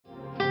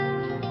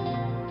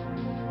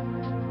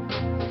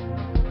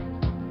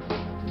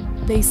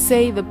They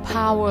say the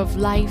power of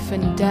life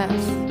and death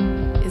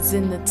is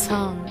in the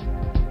tongue.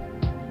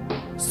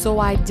 So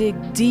I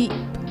dig deep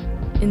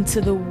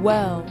into the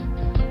well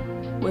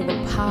where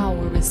the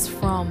power is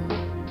from.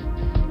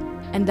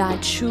 And I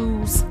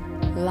choose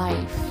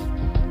life.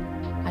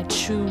 I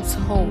choose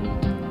hope.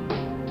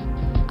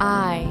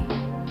 I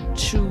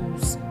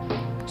choose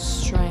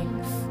strength.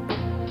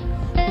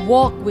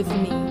 Walk with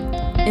me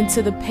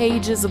into the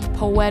pages of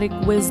poetic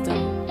wisdom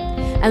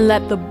and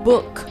let the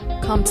book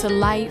come to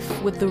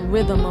life with the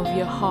rhythm of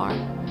your heart.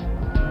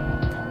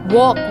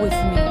 Walk with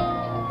me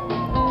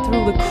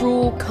through the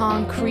cruel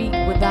concrete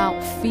without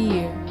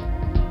fear.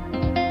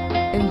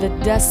 In the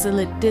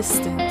desolate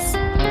distance,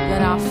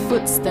 let our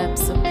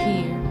footsteps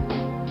appear.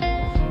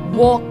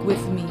 Walk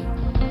with me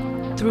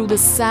through the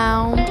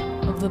sound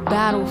of the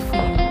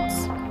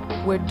battlefields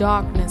where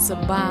darkness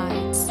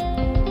abides,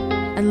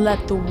 and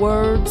let the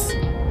words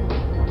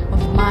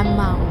of my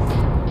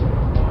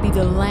mouth be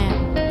the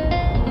lamp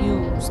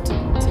used to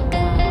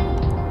guide.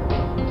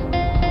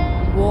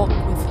 Walk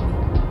with me.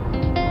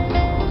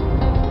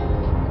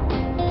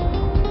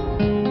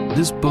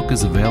 This book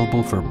is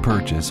available for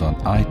purchase on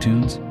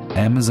iTunes,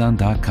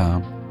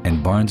 Amazon.com,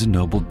 and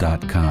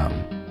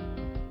BarnesandNoble.com.